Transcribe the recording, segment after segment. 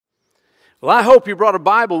Well, I hope you brought a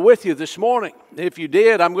Bible with you this morning. If you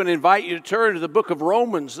did, I'm going to invite you to turn to the book of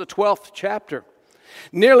Romans, the 12th chapter.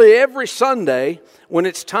 Nearly every Sunday, when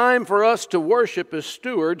it's time for us to worship as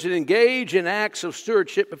stewards and engage in acts of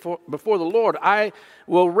stewardship before the Lord, I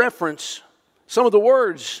will reference some of the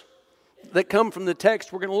words that come from the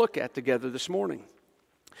text we're going to look at together this morning.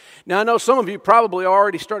 Now, I know some of you probably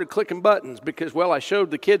already started clicking buttons because, well, I showed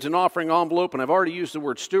the kids an offering envelope and I've already used the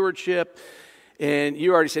word stewardship. And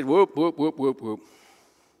you already said, whoop, whoop, whoop, whoop, whoop.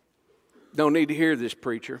 Don't need to hear this,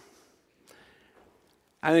 preacher.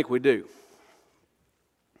 I think we do.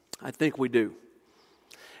 I think we do.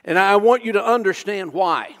 And I want you to understand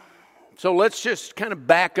why. So let's just kind of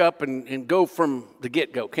back up and go from the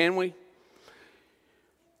get-go, can we?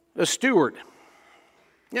 A steward.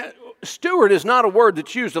 Now, steward is not a word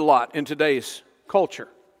that's used a lot in today's culture.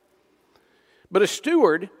 But a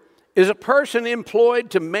steward is a person employed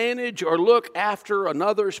to manage or look after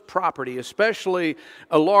another's property, especially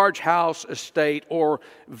a large house, estate, or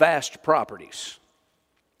vast properties.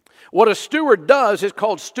 What a steward does is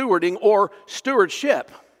called stewarding or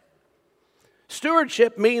stewardship.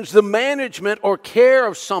 Stewardship means the management or care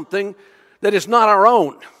of something that is not our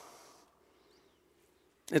own.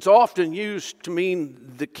 It's often used to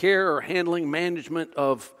mean the care or handling, management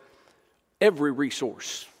of every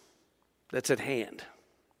resource that's at hand.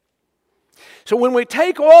 So when we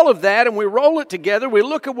take all of that and we roll it together, we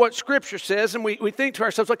look at what Scripture says and we think to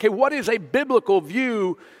ourselves, okay, what is a biblical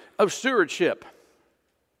view of stewardship?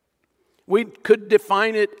 We could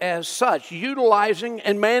define it as such: utilizing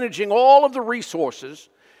and managing all of the resources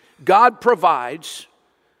God provides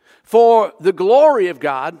for the glory of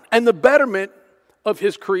God and the betterment of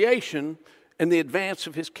His creation and the advance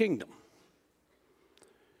of His kingdom.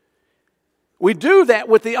 We do that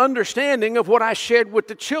with the understanding of what I shared with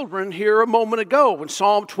the children here a moment ago in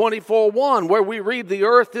Psalm 24:1, where we read, "The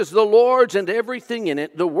earth is the Lord's and everything in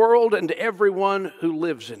it, the world and everyone who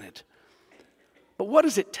lives in it." But what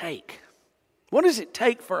does it take? What does it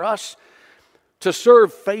take for us to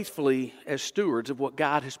serve faithfully as stewards of what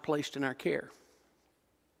God has placed in our care?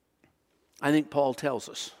 I think Paul tells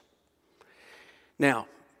us. Now,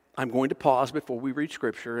 I'm going to pause before we read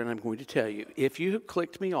Scripture, and I'm going to tell you, if you have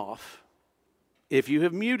clicked me off, if you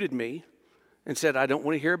have muted me and said, I don't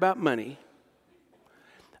want to hear about money,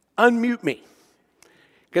 unmute me,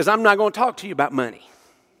 because I'm not going to talk to you about money.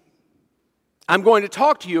 I'm going to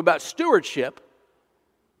talk to you about stewardship.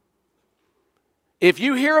 If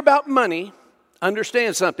you hear about money,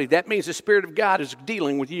 understand something. That means the Spirit of God is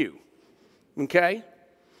dealing with you. Okay?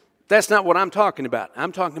 That's not what I'm talking about.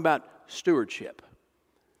 I'm talking about stewardship.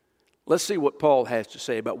 Let's see what Paul has to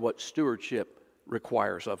say about what stewardship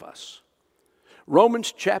requires of us.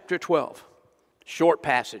 Romans chapter 12, short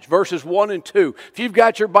passage, verses 1 and 2. If you've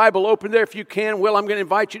got your Bible open there, if you can, well, I'm going to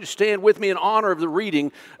invite you to stand with me in honor of the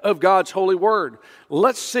reading of God's holy word.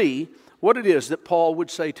 Let's see what it is that Paul would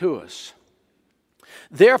say to us.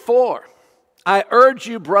 Therefore, I urge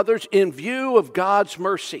you, brothers, in view of God's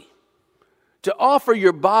mercy, to offer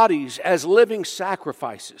your bodies as living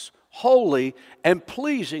sacrifices, holy and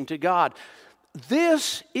pleasing to God.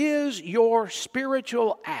 This is your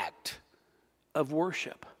spiritual act of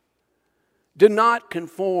worship. Do not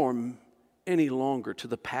conform any longer to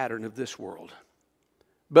the pattern of this world,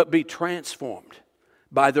 but be transformed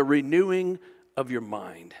by the renewing of your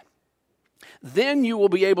mind. Then you will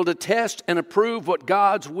be able to test and approve what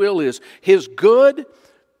God's will is, His good,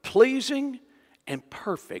 pleasing, and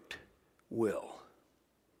perfect will.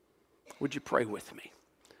 Would you pray with me?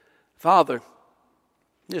 Father,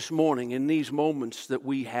 this morning, in these moments that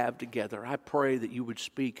we have together, I pray that you would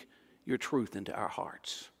speak your truth into our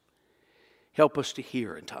hearts. Help us to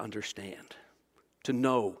hear and to understand, to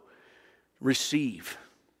know, receive,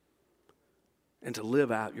 and to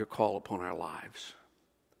live out your call upon our lives.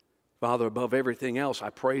 Father, above everything else, I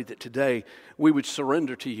pray that today we would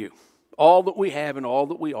surrender to you all that we have and all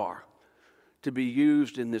that we are to be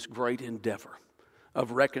used in this great endeavor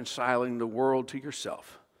of reconciling the world to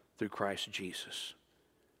yourself through Christ Jesus.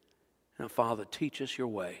 Now, Father, teach us your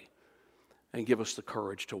way and give us the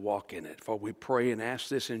courage to walk in it. For we pray and ask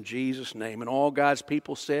this in Jesus' name. And all God's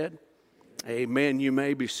people said, amen. You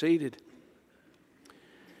may be seated.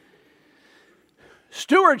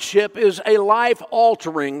 Stewardship is a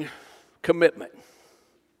life-altering commitment.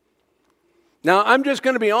 Now, I'm just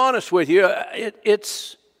going to be honest with you.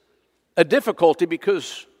 It's a difficulty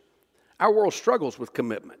because our world struggles with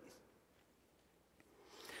commitment.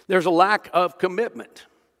 There's a lack of commitment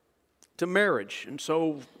to marriage, and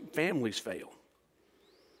so families fail.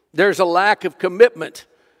 There's a lack of commitment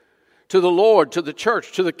to the Lord, to the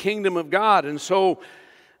church, to the kingdom of God, and so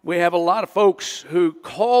We have a lot of folks who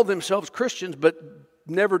call themselves Christians but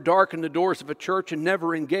never darken the doors of a church and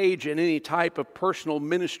never engage in any type of personal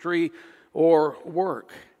ministry or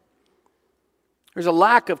work. There's a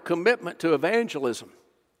lack of commitment to evangelism.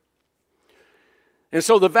 And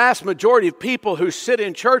so the vast majority of people who sit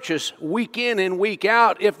in churches week in and week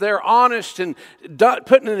out, if they're honest and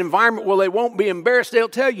put in an environment where they won't be embarrassed, they'll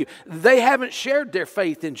tell you they haven't shared their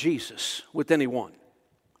faith in Jesus with anyone.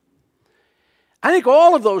 I think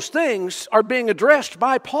all of those things are being addressed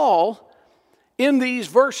by Paul in these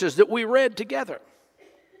verses that we read together.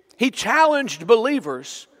 He challenged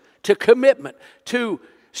believers to commitment, to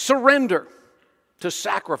surrender, to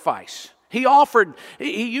sacrifice. He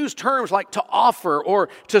used terms like to offer or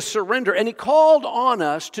to surrender, and he called on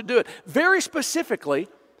us to do it very specifically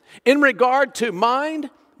in regard to mind,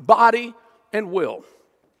 body, and will.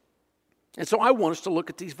 And so I want us to look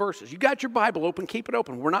at these verses. You got your Bible open, keep it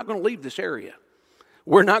open. We're not going to leave this area.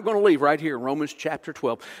 We're not going to leave right here in Romans chapter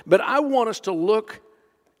 12. But I want us to look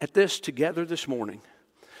at this together this morning,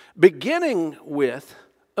 beginning with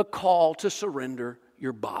a call to surrender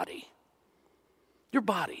your body. Your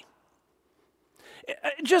body.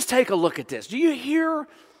 Just take a look at this. Do you hear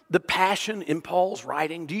the passion in Paul's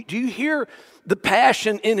writing? Do you hear the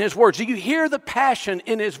passion in his words? Do you hear the passion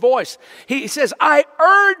in his voice? He says, I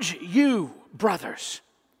urge you, brothers.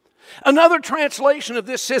 Another translation of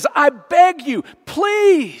this says, I beg you,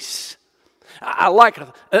 please. I like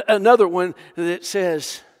another one that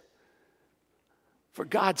says, for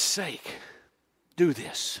God's sake, do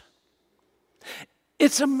this.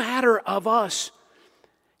 It's a matter of us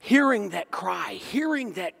hearing that cry,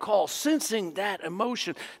 hearing that call, sensing that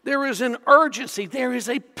emotion. There is an urgency. There is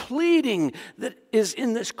a pleading that is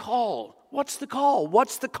in this call. What's the call?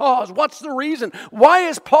 What's the cause? What's the reason? Why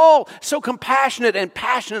is Paul so compassionate and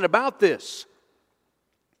passionate about this?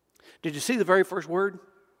 Did you see the very first word?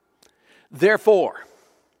 Therefore.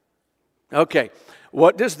 Okay,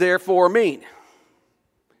 what does therefore mean?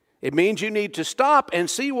 It means you need to stop and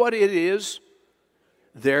see what it is,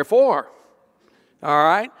 therefore. All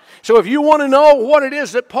right? So if you want to know what it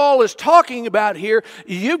is that Paul is talking about here,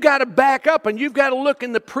 you've got to back up and you've got to look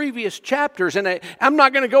in the previous chapters. And I'm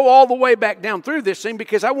not going to go all the way back down through this thing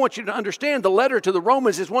because I want you to understand the letter to the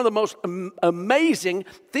Romans is one of the most amazing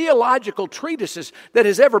theological treatises that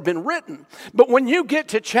has ever been written. But when you get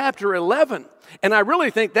to chapter 11, and I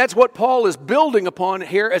really think that's what Paul is building upon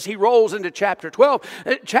here as he rolls into chapter 12.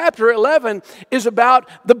 Chapter 11 is about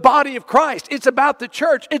the body of Christ. It's about the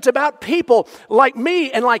church. It's about people like me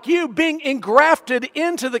and like you being engrafted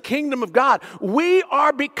into the kingdom of God. We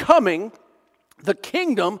are becoming the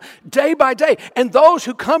kingdom day by day. And those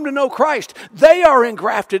who come to know Christ, they are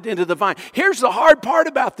engrafted into the vine. Here's the hard part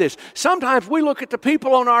about this. Sometimes we look at the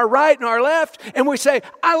people on our right and our left and we say,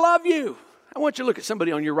 I love you. I want you to look at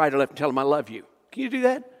somebody on your right or left and tell them, I love you. Can you do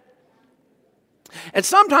that? And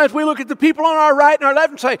sometimes we look at the people on our right and our left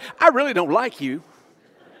and say, I really don't like you.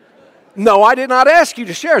 No, I did not ask you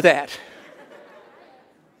to share that.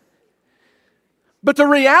 But the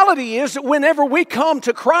reality is that whenever we come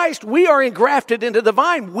to Christ, we are engrafted into the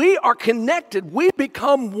vine. We are connected. We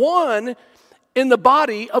become one in the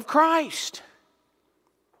body of Christ.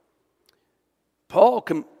 Paul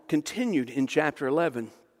continued in chapter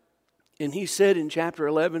 11. And he said in chapter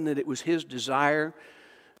 11 that it was his desire,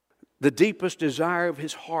 the deepest desire of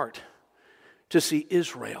his heart, to see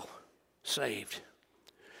Israel saved,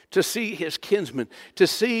 to see his kinsmen, to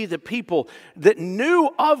see the people that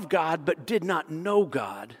knew of God but did not know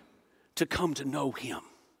God to come to know him.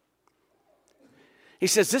 He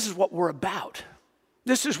says, this is what we're about.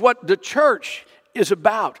 This is what the church is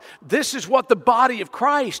about. This is what the body of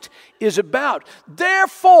Christ is about.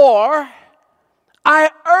 Therefore,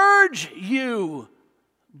 I urge you,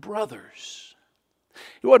 brothers.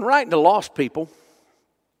 He wasn't writing to lost people.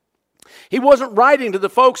 He wasn't writing to the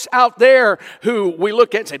folks out there who we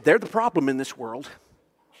look at and say, they're the problem in this world.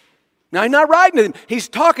 Now, he's not writing to them. He's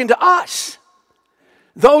talking to us.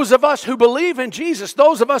 Those of us who believe in Jesus,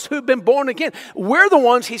 those of us who've been born again, we're the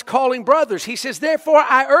ones he's calling brothers. He says, therefore,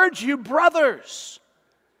 I urge you, brothers.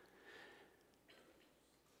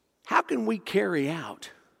 How can we carry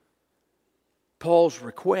out Paul's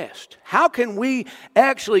request? How can we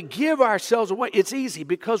actually give ourselves away? It's easy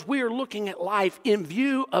because we are looking at life in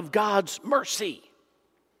view of God's mercy.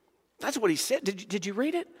 That's what he said. Did you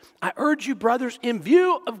read it? I urge you, brothers, in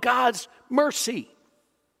view of God's mercy.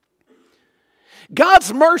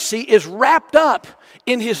 God's mercy is wrapped up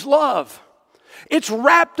in his love. It's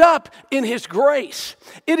wrapped up in his grace.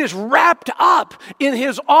 It is wrapped up in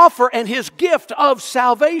his offer and his gift of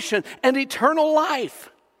salvation and eternal life.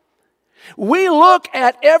 We look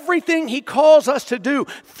at everything He calls us to do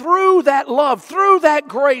through that love, through that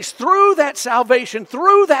grace, through that salvation,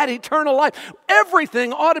 through that eternal life.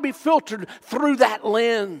 Everything ought to be filtered through that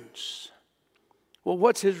lens. Well,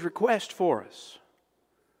 what's His request for us?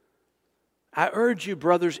 I urge you,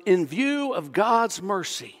 brothers, in view of God's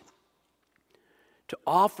mercy, to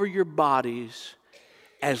offer your bodies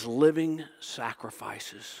as living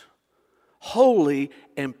sacrifices, holy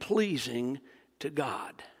and pleasing to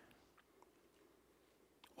God.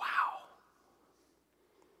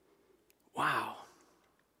 Wow.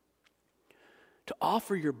 To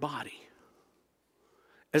offer your body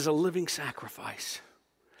as a living sacrifice.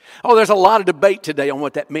 Oh, there's a lot of debate today on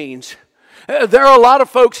what that means. There are a lot of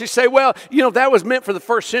folks who say, well, that was meant for the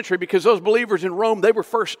first century because those believers in Rome, they were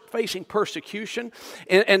first facing persecution.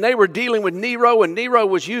 And they were dealing with Nero, and Nero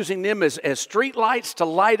was using them as street lights to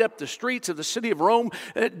light up the streets of the city of Rome,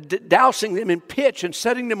 dousing them in pitch and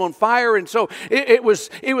setting them on fire. And so it was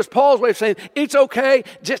Paul's way of saying, it's okay,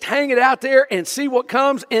 just hang it out there and see what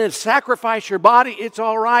comes and sacrifice your body. It's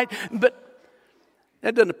all right. But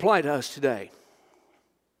that doesn't apply to us today.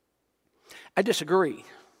 I disagree.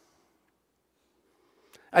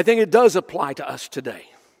 I think it does apply to us today.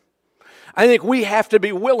 I think we have to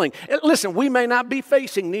be willing. Listen, we may not be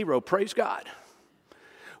facing Nero, praise God.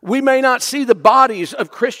 We may not see the bodies of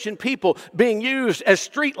Christian people being used as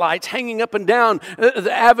streetlights hanging up and down the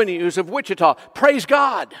avenues of Wichita, praise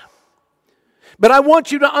God. But I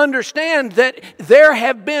want you to understand that there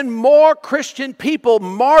have been more Christian people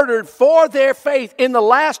martyred for their faith in the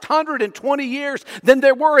last 120 years than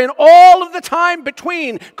there were in all of the time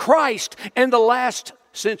between Christ and the last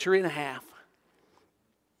century and a half.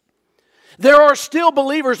 There are still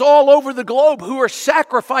believers all over the globe who are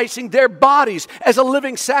sacrificing their bodies as a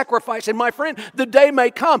living sacrifice. And my friend, the day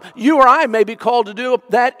may come, you or I may be called to do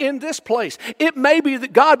that in this place. It may be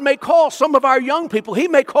that God may call some of our young people. He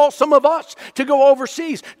may call some of us to go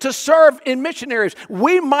overseas, to serve in missionaries.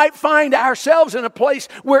 We might find ourselves in a place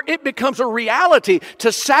where it becomes a reality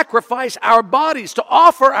to sacrifice our bodies, to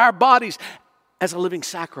offer our bodies as a living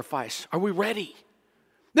sacrifice. Are we ready?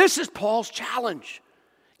 This is Paul's challenge.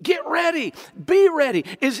 Get ready. Be ready.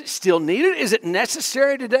 Is it still needed? Is it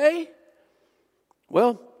necessary today?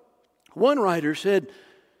 Well, one writer said,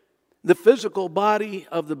 the physical body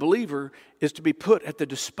of the believer is to be put at the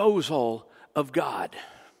disposal of God.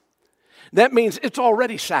 That means it's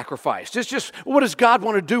already sacrificed. It's just, what does God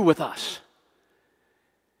want to do with us?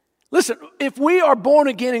 Listen, if we are born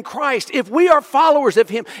again in Christ, if we are followers of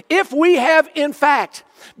Him, if we have in fact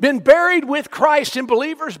been buried with Christ in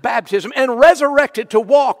believers' baptism and resurrected to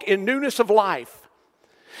walk in newness of life,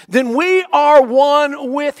 then we are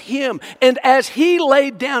one with Him. And as He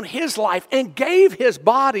laid down His life and gave His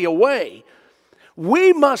body away,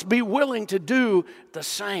 we must be willing to do the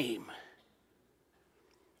same.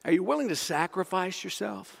 Are you willing to sacrifice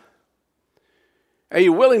yourself? Are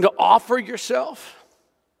you willing to offer yourself?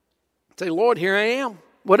 Say, Lord, here I am.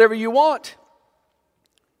 Whatever you want.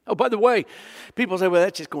 Oh, by the way, people say, well,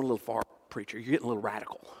 that's just going a little far, preacher. You're getting a little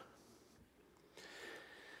radical.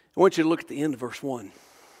 I want you to look at the end of verse 1.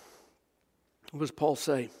 What does Paul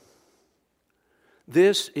say?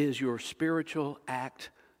 This is your spiritual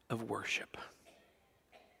act of worship.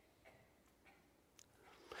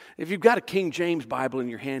 If you've got a King James Bible in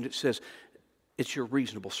your hand, it says, it's your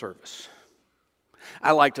reasonable service.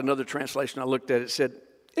 I liked another translation I looked at. It said,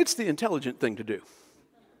 it's the intelligent thing to do.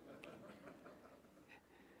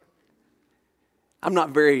 I'm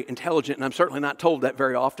not very intelligent, and I'm certainly not told that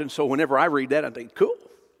very often, so whenever I read that, I think, cool.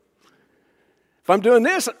 If I'm doing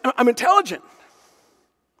this, I'm intelligent.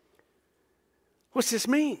 What's this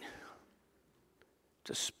mean?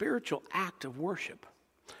 It's a spiritual act of worship.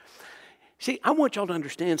 See, I want y'all to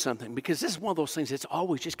understand something, because this is one of those things that's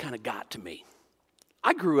always just kind of got to me.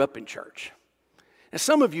 I grew up in church. And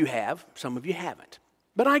some of you have, some of you haven't.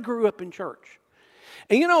 But I grew up in church.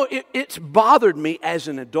 And it's bothered me as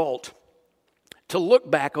an adult to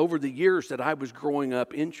look back over the years that I was growing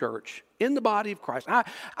up in church, in the body of Christ.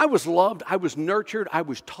 I was loved, I was nurtured, I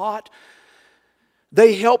was taught.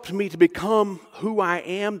 They helped me to become who I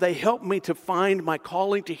am. They helped me to find my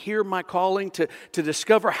calling, to hear my calling, to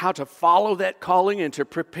discover how to follow that calling and to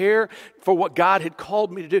prepare for what God had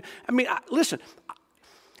called me to do. I mean, listen,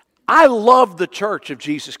 I love the church of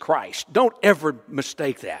Jesus Christ. Don't ever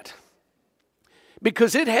mistake that.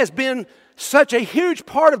 Because it has been such a huge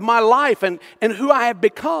part of my life and who I have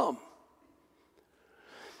become.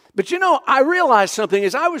 But I realized something.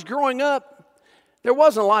 As I was growing up, there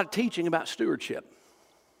wasn't a lot of teaching about stewardship.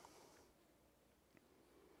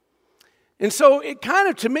 And so it kind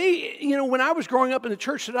of, to me, when I was growing up in the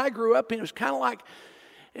church that I grew up in, it was kind of like,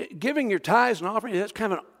 Giving your tithes and offering, that's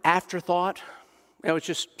kind of an afterthought. It's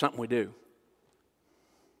just something we do.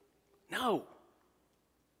 No.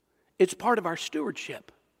 It's part of our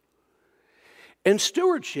stewardship. And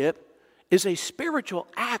stewardship is a spiritual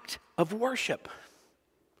act of worship.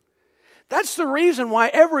 That's the reason why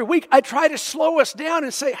every week I try to slow us down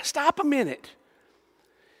and say, stop a minute.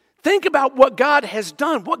 Think about what God has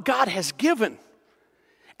done, what God has given,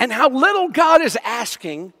 and how little God is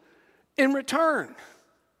asking in return.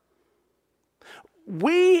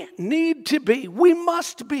 We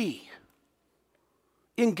must be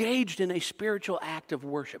engaged in a spiritual act of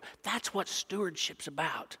worship. That's what stewardship's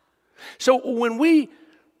about. So what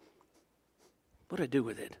did I do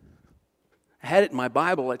with it? I had it in my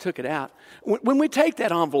Bible, I took it out. When we take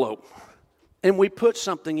that envelope and we put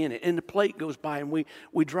something in it and the plate goes by and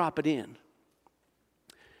we drop it in,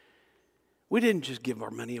 we didn't just give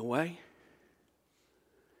our money away.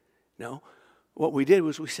 No, what we did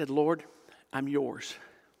was we said, Lord, I'm yours.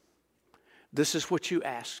 This is what you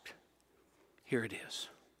asked. Here it is.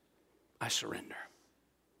 I surrender.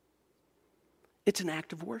 It's an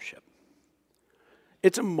act of worship.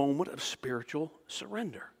 It's a moment of spiritual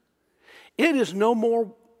surrender. It is no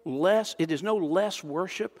less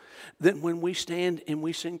worship than when we stand and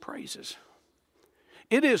we sing praises.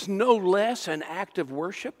 It is no less an act of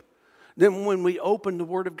worship than when we open the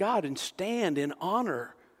Word of God and stand in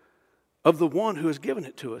honor of the one who has given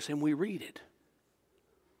it to us and we read it.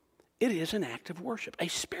 It is an act of worship, a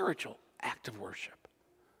spiritual act of worship.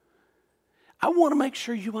 I want to make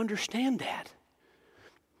sure you understand that.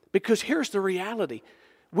 Because here's the reality.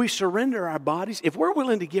 We surrender our bodies. If we're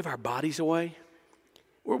willing to give our bodies away,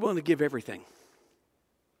 we're willing to give everything.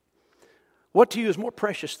 What to you is more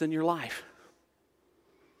precious than your life?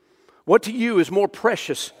 What to you is more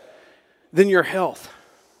precious than your health?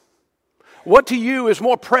 What to you is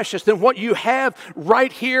more precious than what you have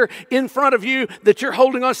right here in front of you that you're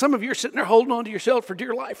holding on? Some of you are sitting there holding on to yourself for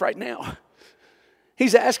dear life right now.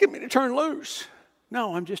 He's asking me to turn loose.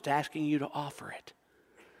 No, I'm just asking you to offer it.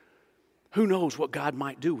 Who knows what God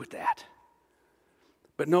might do with that?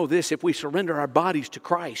 But know this, if we surrender our bodies to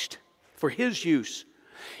Christ for His use,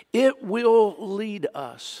 it will lead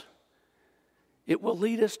us. It will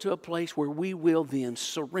lead us to a place where we will then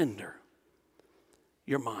surrender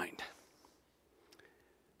your mind.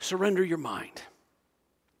 Surrender your mind.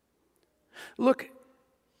 Look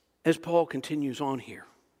as Paul continues on here.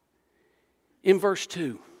 In verse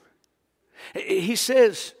 2, he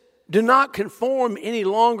says, do not conform any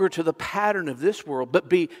longer to the pattern of this world, but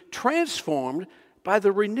be transformed by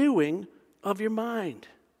the renewing of your mind.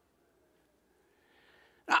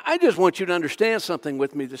 I just want you to understand something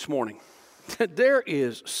with me this morning. There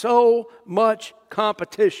is so much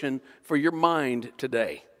competition for your mind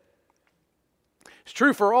today. It's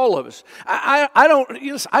true for all of us. I don't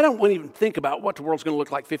want to even think about what the world's going to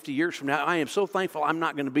look like 50 years from now. I am so thankful I'm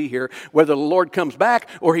not going to be here, whether the Lord comes back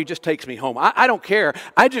or He just takes me home. I don't care.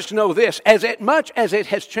 I just know this. As much as it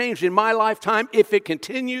has changed in my lifetime, if it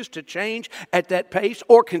continues to change at that pace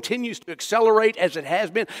or continues to accelerate as it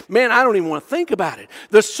has been, man, I don't even want to think about it.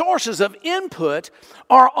 The sources of input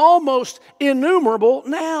are almost innumerable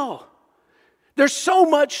now. There's so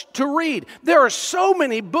much to read. There are so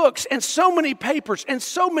many books and so many papers and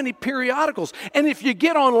so many periodicals. And if you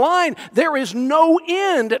get online, there is no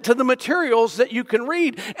end to the materials that you can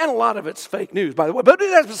read. And a lot of it's fake news, by the way. But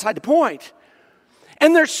that's beside the point.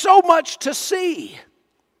 And there's so much to see.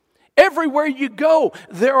 Everywhere you go,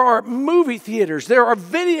 there are movie theaters, there are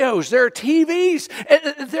videos, there are TVs,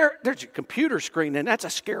 there's a computer screen, and that's a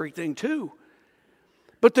scary thing too.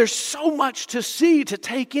 But there's so much to see, to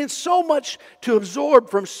take in, so much to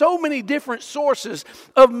absorb from so many different sources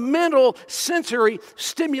of mental sensory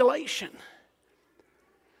stimulation.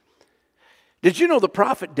 Did you know the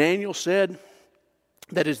prophet Daniel said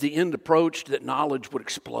that as the end approached, that knowledge would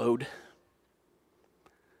explode?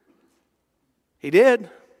 He did.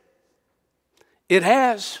 It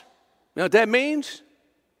has. You know what that means?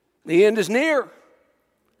 The end is near.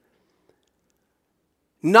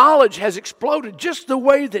 Knowledge has exploded just the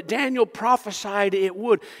way that Daniel prophesied it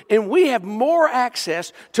would. And we have more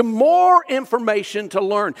access to more information to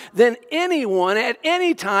learn than anyone at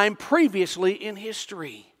any time previously in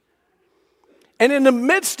history. And in the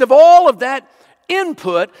midst of all of that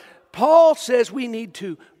input, Paul says we need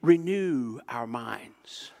to renew our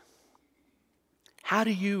minds. How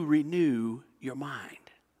do you renew your mind?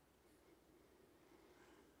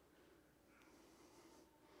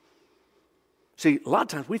 See, a lot of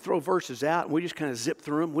times we throw verses out and we just kind of zip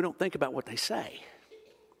through them. We don't think about what they say.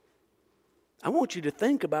 I want you to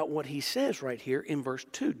think about what he says right here in verse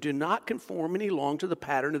 2. Do not conform any longer to the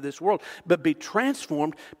pattern of this world, but be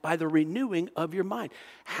transformed by the renewing of your mind.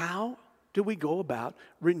 How do we go about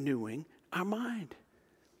renewing our mind?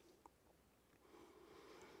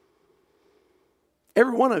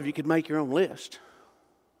 Every one of you could make your own list.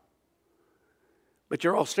 But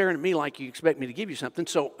you're all staring at me like you expect me to give you something,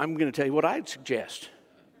 so I'm going to tell you what I'd suggest.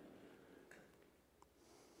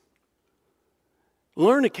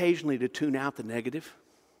 Learn occasionally to tune out the negative.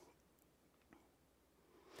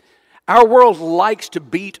 Our world likes to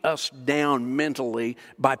beat us down mentally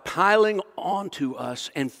by piling onto us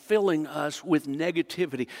and filling us with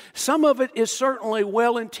negativity. Some of it is certainly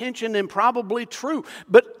well-intentioned and probably true.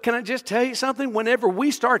 But can I just tell you something? Whenever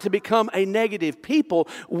we start to become a negative people,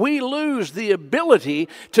 we lose the ability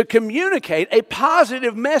to communicate a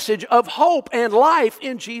positive message of hope and life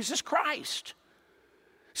in Jesus Christ.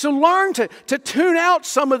 So learn to tune out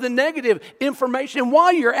some of the negative information. And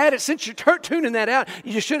while you're at it, since you're tuning that out,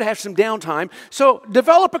 you should have some downtime. So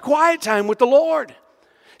develop a quiet time with the Lord.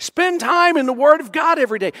 Spend time in the Word of God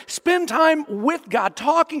every day. Spend time with God,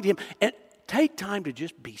 talking to Him. And take time to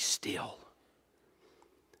just be still.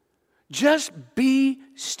 Just be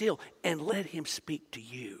still and let Him speak to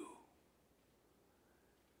you.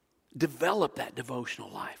 Develop that devotional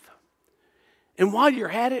life. And while you're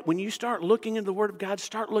at it, when you start looking into the Word of God,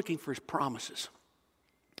 start looking for His promises.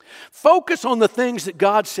 Focus on the things that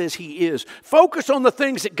God says He is. Focus on the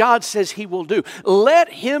things that God says He will do.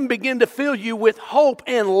 Let Him begin to fill you with hope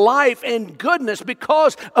and life and goodness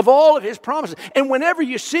because of all of His promises. And whenever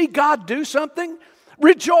you see God do something,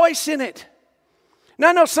 rejoice in it. Now,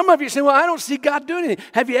 I know some of you say, well, I don't see God doing anything.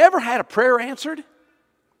 Have you ever had a prayer answered?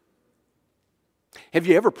 Have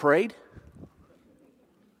you ever prayed?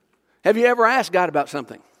 Have you ever asked God about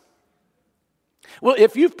something? Well,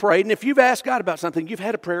 if you've prayed and if you've asked God about something, you've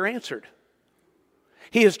had a prayer answered.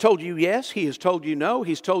 He has told you yes, He has told you no,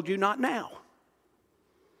 He's told you not now.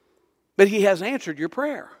 But He has answered your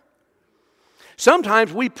prayer.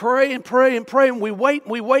 Sometimes we pray and pray and pray and we wait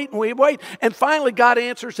and we wait and we wait and finally God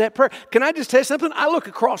answers that prayer. Can I just tell you something? I look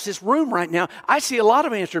across this room right now, I see a lot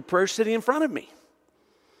of answered prayers sitting in front of me.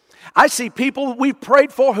 I see people we've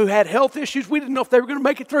prayed for who had health issues. We didn't know if they were going to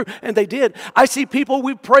make it through, and they did. I see people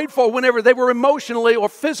we've prayed for whenever they were emotionally or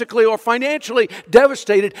physically or financially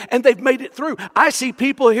devastated, and they've made it through. I see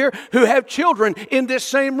people here who have children in this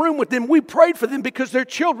same room with them. We prayed for them because their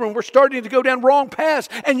children were starting to go down wrong paths,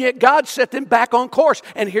 and yet God set them back on course,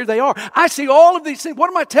 and here they are. I see all of these things.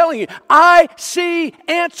 What am I telling you? I see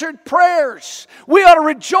answered prayers. We ought to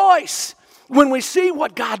rejoice when we see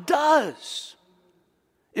what God does.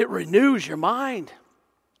 It renews your mind.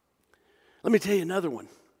 Let me tell you another one.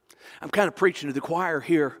 I'm kind of preaching to the choir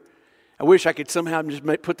here. I wish I could somehow just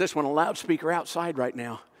put this one on a loudspeaker outside right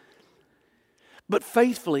now. But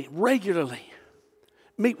faithfully, regularly,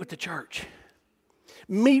 meet with the church.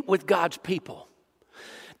 Meet with God's people.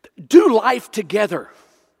 Do life together.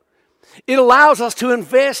 It allows us to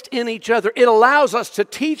invest in each other. It allows us to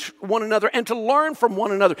teach one another and to learn from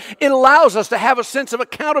one another. It allows us to have a sense of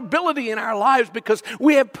accountability in our lives because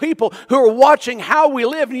we have people who are watching how we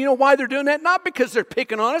live. And you know why they're doing that? Not because they're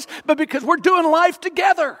picking on us, but because we're doing life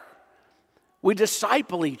together. We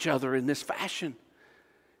disciple each other in this fashion.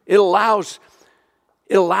 It allows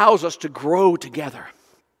us to grow together.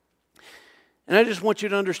 And I just want you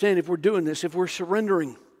to understand, if we're doing this, if we're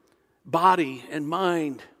surrendering body and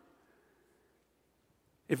mind,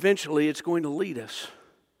 eventually, it's going to lead us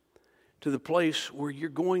to the place where you're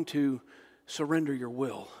going to surrender your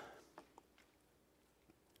will.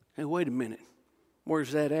 Hey, wait a minute.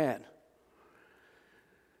 Where's that at?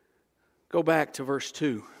 Go back to verse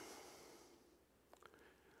 2,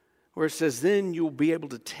 where it says, then you'll be able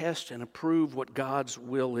to test and approve what God's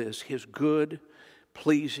will is, His good,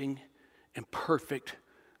 pleasing, and perfect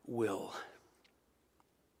will.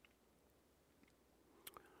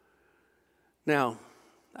 Now,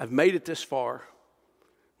 I've made it this far.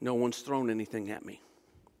 No one's thrown anything at me.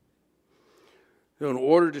 So in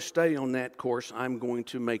order to stay on that course, I'm going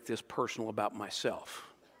to make this personal about myself.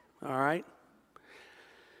 All right?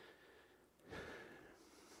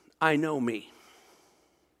 I know me.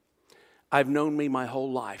 I've known me my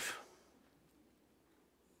whole life.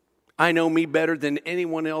 I know me better than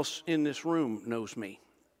anyone else in this room knows me.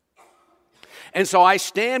 And so I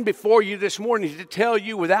stand before you this morning to tell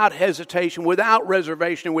you without hesitation, without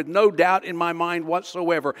reservation, with no doubt in my mind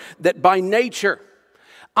whatsoever, that by nature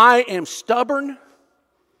I am stubborn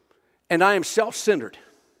and I am self-centered.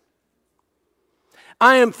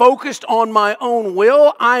 I am focused on my own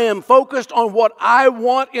will. I am focused on what I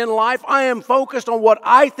want in life. I am focused on what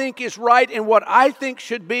I think is right and what I think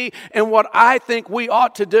should be and what I think we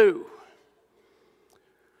ought to do.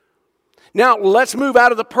 Now, let's move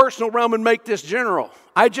out of the personal realm and make this general.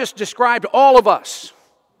 I just described all of us.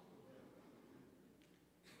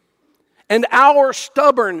 And our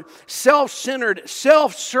stubborn, self-centered,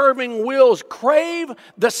 self-serving wills crave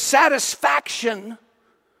the satisfaction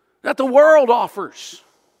that the world offers.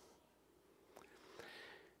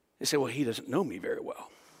 They say, well, he doesn't know me very well.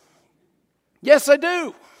 Yes, I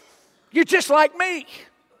do. You're just like me.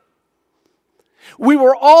 We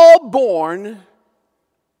were all born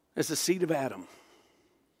as the seed of Adam.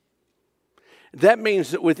 That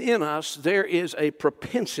means that within us there is a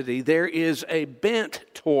propensity, there is a bent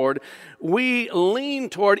toward, we lean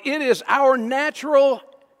toward, it is our natural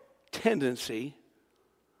tendency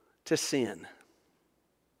to sin,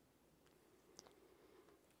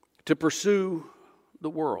 to pursue the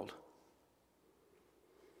world.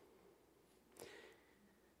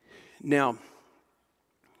 Now,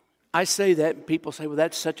 I say that and people say, well,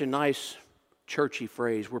 that's such a nice churchy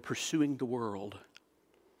phrase, we're pursuing the world.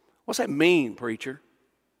 What's that mean, preacher?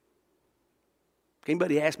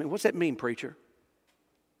 Anybody ask me, what's that mean, preacher?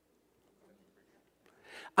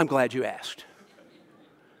 I'm glad you asked.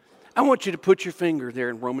 I want you to put your finger there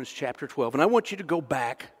in Romans chapter 12, and I want you to go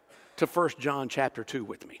back to 1 John chapter 2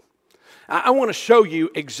 with me. I want to show you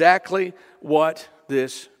exactly what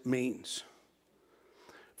this means.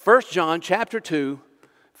 1 John chapter 2,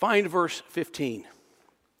 find verse 15.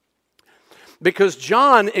 Because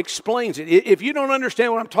John explains it. If you don't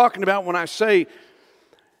understand what I'm talking about when I say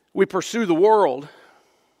we pursue the world,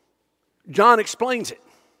 John explains it.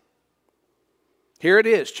 Here it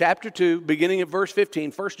is, chapter 2, beginning at verse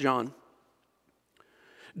 15, 1 John.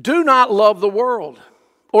 Do not love the world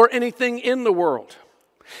or anything in the world.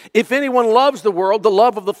 If anyone loves the world, the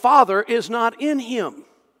love of the Father is not in him.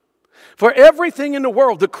 For everything in the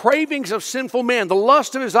world, the cravings of sinful man, the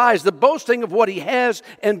lust of his eyes, the boasting of what he has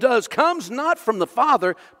and does, comes not from the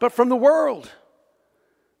Father, but from the world.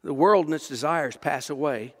 The world and its desires pass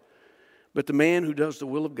away, but the man who does the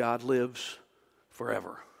will of God lives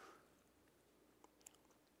forever.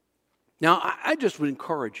 Now, I just would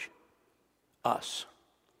encourage us,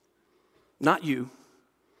 not you,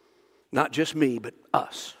 not just me, but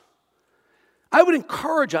us. I would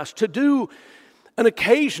encourage us to do an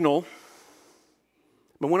occasional,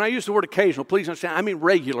 but when I use the word occasional, please understand, I mean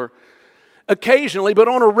regular, occasionally, but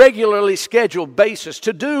on a regularly scheduled basis,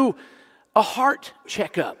 to do a heart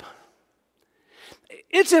checkup.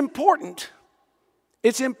 It's important.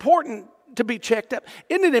 It's important to be checked up.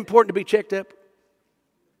 Isn't it important to be checked up?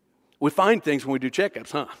 We find things when we do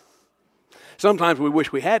checkups, huh? Sometimes we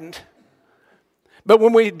wish we hadn't. But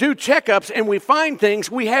when we do checkups and we find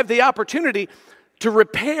things, we have the opportunity to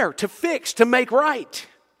repair, to fix, to make right.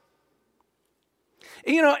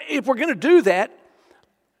 You know, if we're going to do that,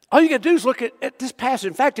 all you got to do is look at this passage.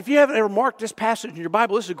 In fact, if you haven't ever marked this passage in your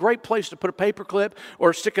Bible, this is a great place to put a paper clip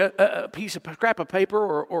or stick a piece of scrap of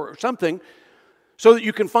paper or something so that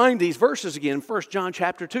you can find these verses again. 1 John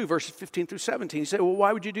chapter 2, verses 15 through 17. You say, well,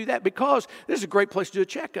 why would you do that? Because this is a great place to do a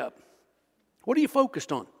checkup. What are you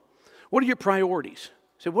focused on? What are your priorities?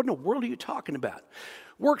 You say, what in the world are you talking about?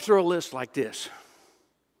 Work through a list like this.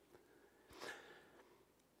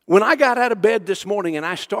 When I got out of bed this morning and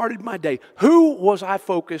I started my day, who was I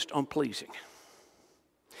focused on pleasing?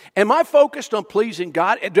 Am I focused on pleasing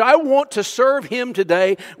God? Do I want to serve Him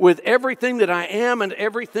today with everything that I am and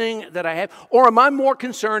everything that I have? Or am I more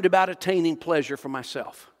concerned about attaining pleasure for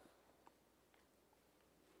myself?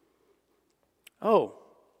 Oh,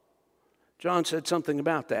 John said something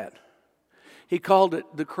about that. He called it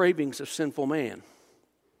the cravings of sinful man.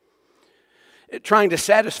 Trying to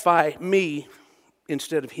satisfy me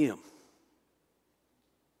instead of Him.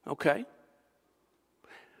 Okay.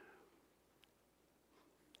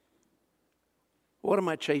 What am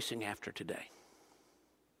I chasing after today?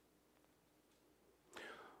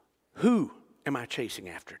 Who am I chasing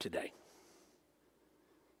after today?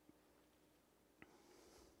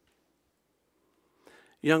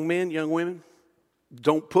 Young men, young women,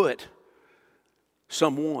 don't put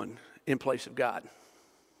someone in place of God.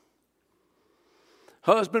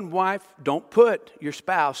 Husband, wife, don't put your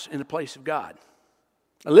spouse in the place of God.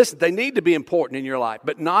 Now listen, they need to be important in your life,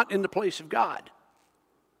 but not in the place of God.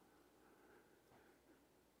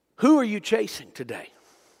 Who are you chasing today?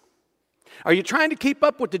 Are you trying to keep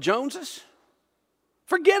up with the Joneses?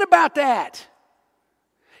 Forget about that.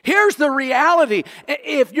 Here's the reality.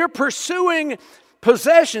 If you're pursuing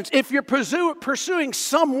possessions. If you're pursuing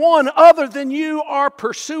someone other than you are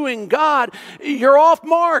pursuing God, you're off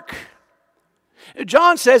mark.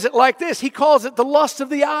 John says it like this. He calls it the lust of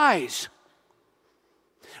the eyes.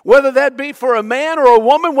 Whether that be for a man or a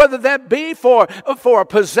woman, whether that be for a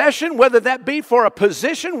possession, whether that be for a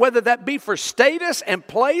position, whether that be for status and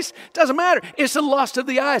place, doesn't matter. It's the lust of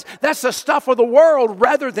the eyes. That's the stuff of the world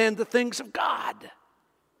rather than the things of God.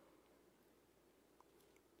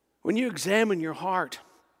 When you examine your heart,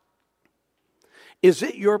 is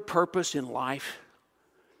it your purpose in life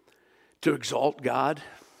to exalt God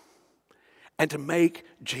and to make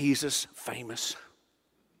Jesus famous?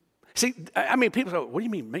 See, I mean, people say, what do you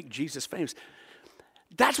mean make Jesus famous?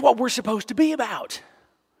 That's what we're supposed to be about.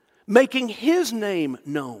 Making His name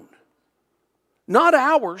known. Not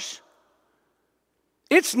ours.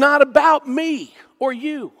 It's not about me or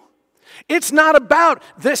you. It's not about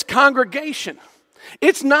this congregation.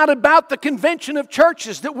 It's not about the convention of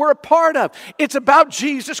churches that we're a part of. It's about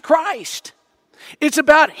Jesus Christ. It's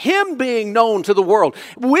about Him being known to the world.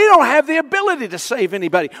 We don't have the ability to save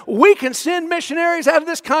anybody. We can send missionaries out of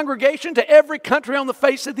this congregation to every country on the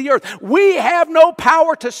face of the earth. We have no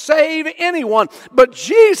power to save anyone, but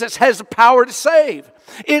Jesus has the power to save.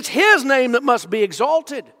 It's His name that must be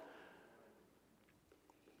exalted.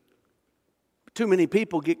 Too many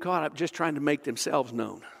people get caught up just trying to make themselves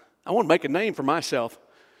known. I want to make a name for myself.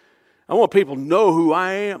 I want people to know who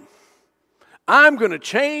I am. I'm going to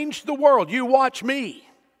change the world. You watch me.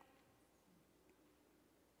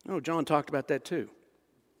 Oh, John talked about that too.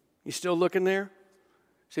 You still looking there?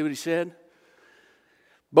 See what he said?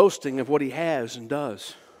 Boasting of what he has and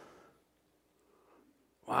does.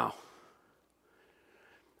 Wow.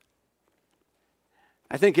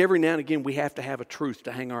 I think every now and again we have to have a truth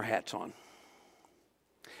to hang our hats on.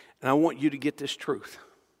 And I want you to get this truth.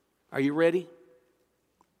 Are you ready?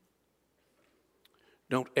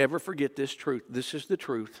 Don't ever forget this truth. This is the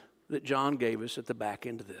truth that John gave us at the back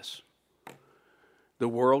end of this. The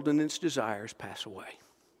world and its desires pass away.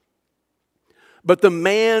 But the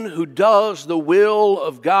man who does the will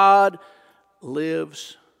of God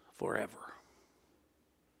lives forever.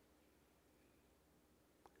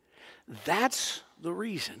 That's the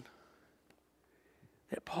reason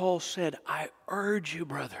that Paul said, I urge you,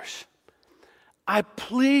 brothers, I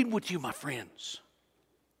plead with you, my friends,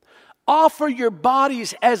 offer your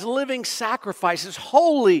bodies as living sacrifices,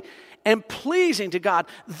 holy and pleasing to God.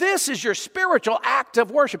 This is your spiritual act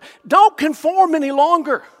of worship. Don't conform any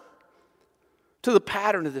longer to the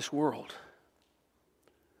pattern of this world,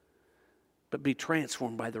 but be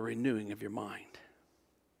transformed by the renewing of your mind.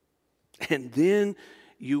 And then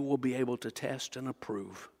you will be able to test and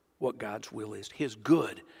approve what God's will is, His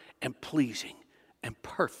good and pleasing and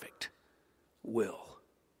perfect will.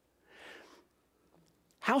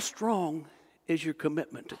 How strong is your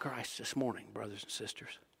commitment to Christ this morning, brothers and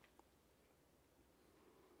sisters?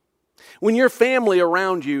 When your family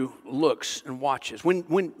around you looks and watches,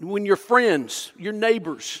 when your friends, your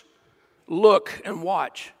neighbors look and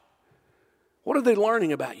watch, what are they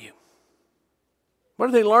learning about you? What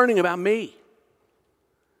are they learning about me?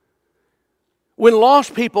 When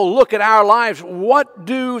lost people look at our lives, what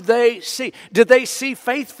do they see? Do they see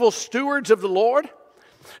faithful stewards of the Lord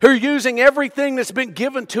who are using everything that's been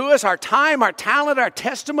given to us, our time, our talent, our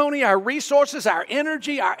testimony, our resources, our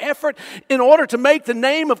energy, our effort, in order to make the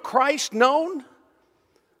name of Christ known?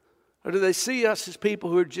 Or do they see us as people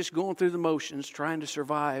who are just going through the motions, trying to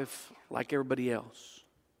survive like everybody else?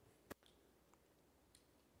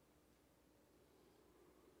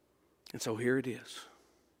 And so here it is.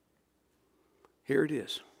 Here it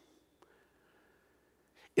is.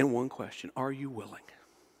 In one question, are you willing?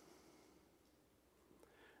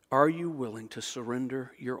 Are you willing to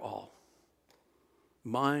surrender your all?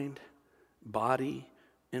 Mind, body,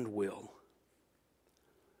 and will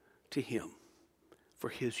to Him for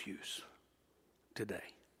His use today.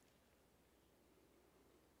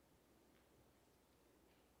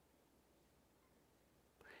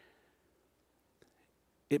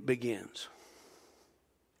 It begins.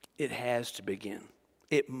 It has to begin.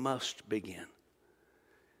 It must begin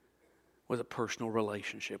with a personal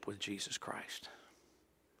relationship with Jesus Christ.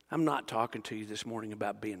 I'm not talking to you this morning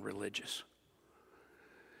about being religious.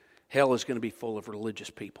 Hell is going to be full of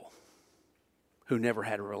religious people who never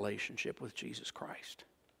had a relationship with Jesus Christ.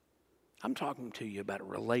 I'm talking to you about a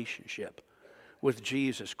relationship with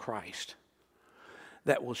Jesus Christ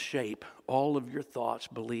that will shape all of your thoughts,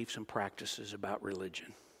 beliefs, and practices about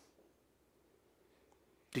religion.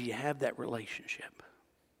 Do you have that relationship?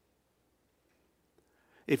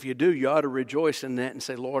 If you do, you ought to rejoice in that and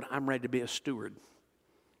say, Lord, I'm ready to be a steward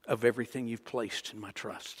of everything you've placed in my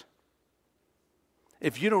trust.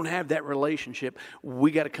 If you don't have that relationship,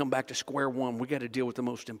 we got to come back to square one. We got to deal with the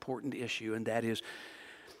most important issue, and that is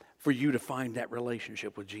for you to find that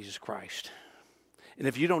relationship with Jesus Christ. And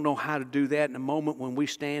if you don't know how to do that, in a moment when we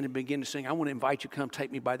stand and begin to sing, I want to invite you to come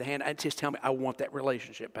take me by the hand. Just tell me, I want that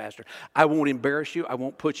relationship, Pastor. I won't embarrass you. I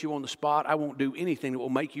won't put you on the spot. I won't do anything that will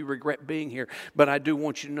make you regret being here. But I do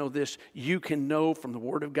want you to know this. You can know from the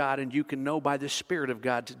Word of God, and you can know by the Spirit of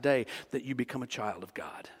God today that you become a child of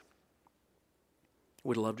God.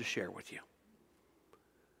 We'd love to share with you.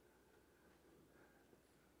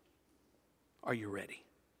 Are you ready?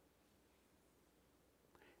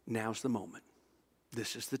 Now's the moment.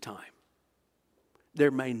 This is the time.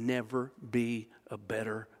 There may never be a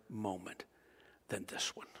better moment than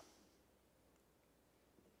this one.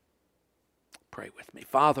 Pray with me.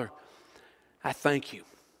 Father, I thank you.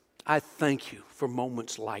 I thank you for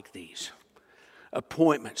moments like these.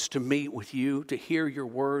 Appointments to meet with you, to hear your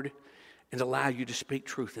word, and allow you to speak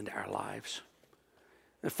truth into our lives.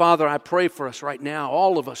 And Father, I pray for us right now,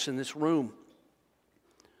 all of us in this room.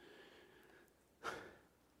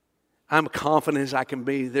 I'm confident as I can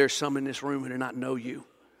be. There's some in this room who do not know you.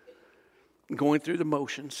 Going through the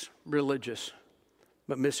motions, religious,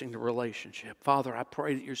 but missing the relationship. Father, I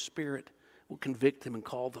pray that your Spirit will convict them and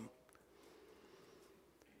call them.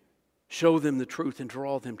 Show them the truth and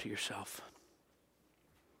draw them to yourself.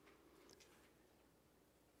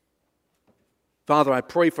 Father, I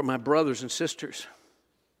pray for my brothers and sisters.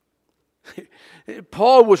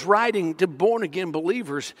 Paul was writing to born-again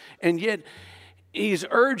believers, and yet he's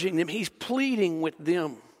urging them, he's pleading with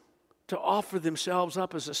them to offer themselves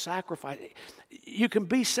up as a sacrifice. You can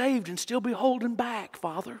be saved and still be holding back,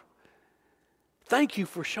 Father. Thank you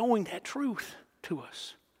for showing that truth to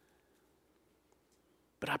us.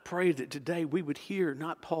 But I pray that today we would hear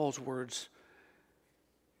not Paul's words,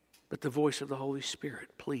 but the voice of the Holy Spirit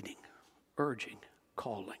pleading, urging,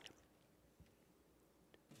 calling.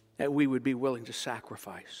 That we would be willing to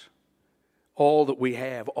sacrifice all that we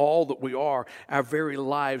have, all that we are, our very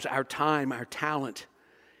lives, our time, our talent,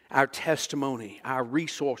 our testimony, our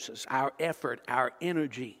resources, our effort, our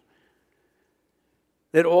energy.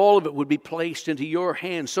 That all of it would be placed into your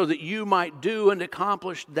hands so that you might do and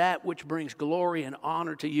accomplish that which brings glory and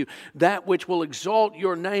honor to you, that which will exalt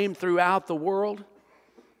your name throughout the world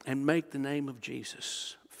and make the name of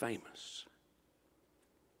Jesus famous.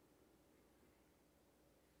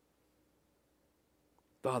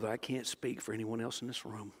 Father, I can't speak for anyone else in this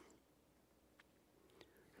room.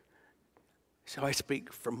 So I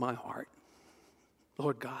speak from my heart.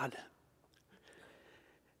 Lord God,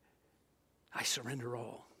 I surrender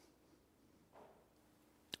all.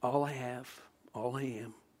 All I have, all I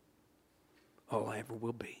am, all I ever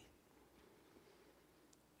will be.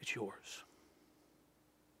 It's yours.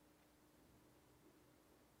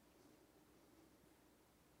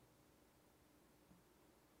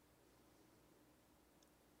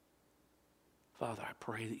 Father, I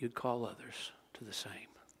pray that you'd call others to the same.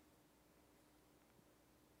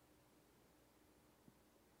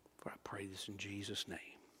 For I pray this in Jesus' name.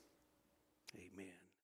 Amen.